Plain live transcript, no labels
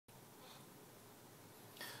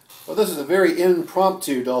Well, this is a very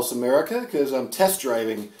impromptu Dulcimerica because I'm test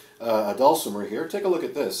driving a dulcimer here. Take a look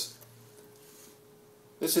at this.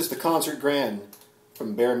 This is the Concert Grand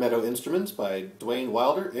from Meadow Instruments by Dwain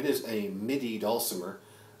Wilder. It is a MIDI dulcimer.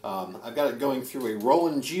 I've got it going through a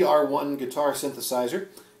Roland GR1 guitar synthesizer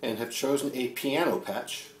and have chosen a piano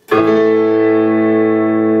patch.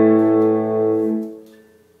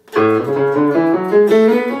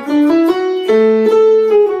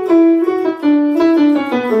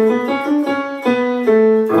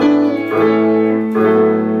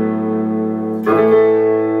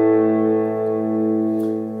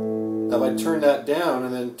 Now if I turn that down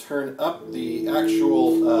and then turn up the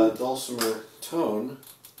actual dulcimer tone,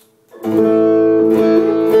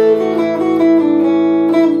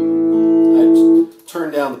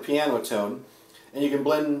 turn down the piano tone, and you can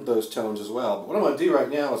blend those tones as well. But what I'm going to do right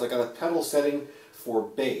now is I got a pedal setting for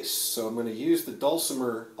bass, so I'm going to use the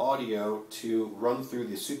dulcimer audio to run through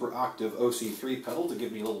the super octave OC3 pedal to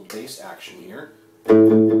give me a little bass action here. And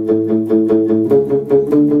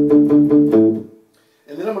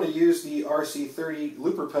then I'm going to use the RC30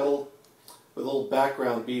 looper pedal with a little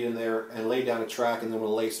background beat in there and lay down a track, and then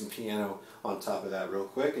we'll lay some piano on top of that real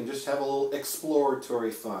quick and just have a little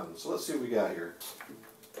exploratory fun. So let's see what we got here.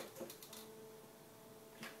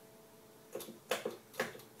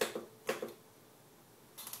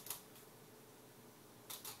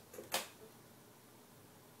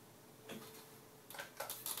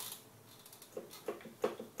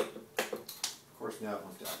 Of course now it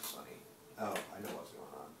won't act funny. Oh, I know what's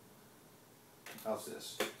going on. How's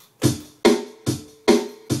this?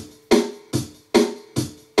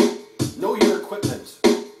 Know your equipment.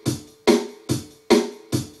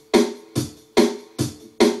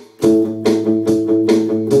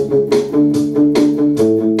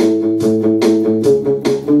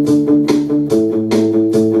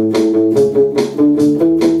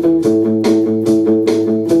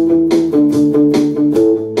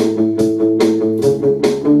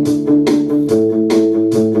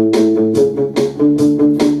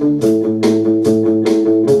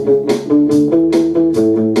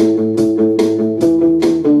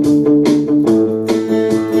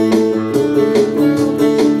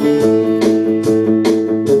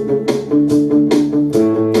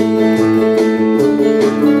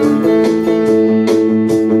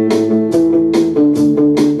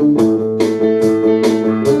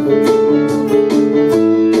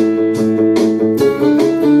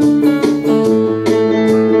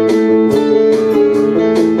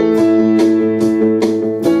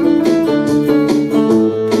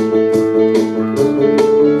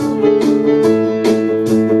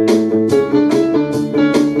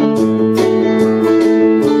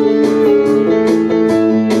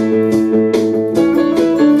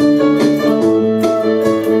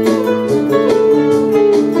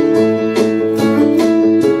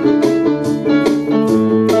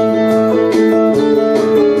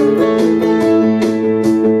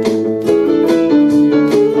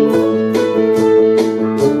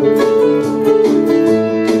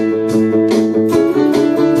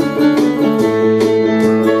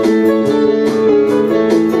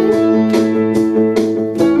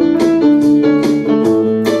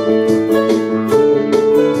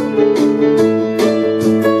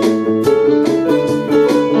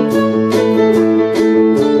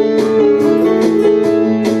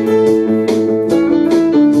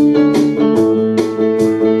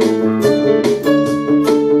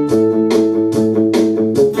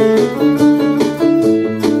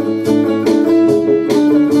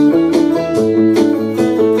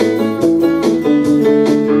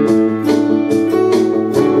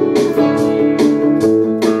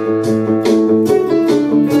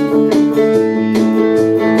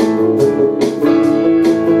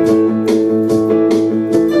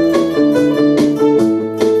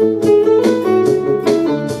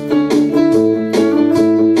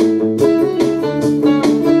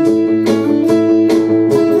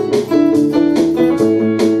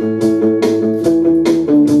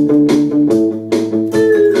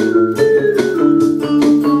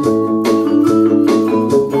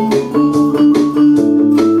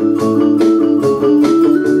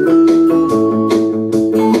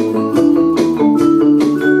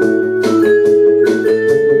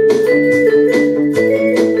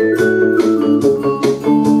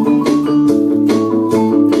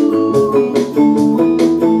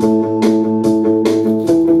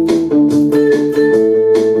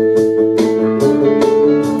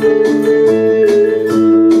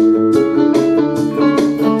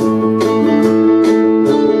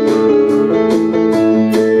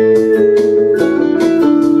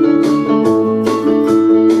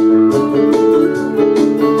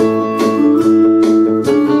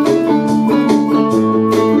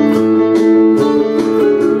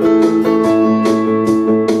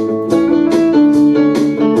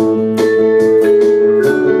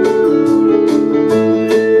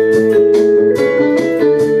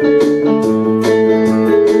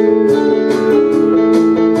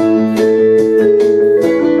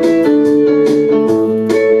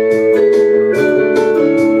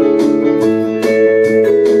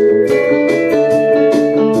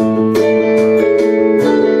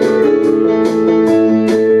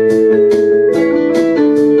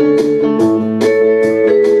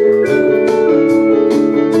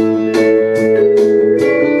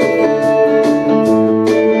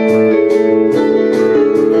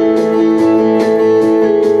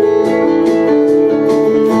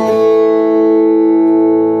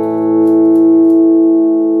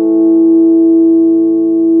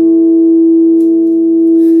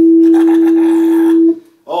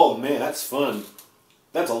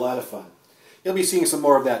 That's a lot of fun. You'll be seeing some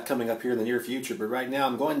more of that coming up here in the near future, but right now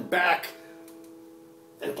I'm going back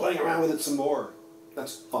and playing around with it some more.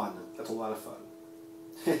 That's fun. That's a lot of fun.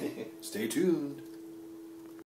 Stay tuned.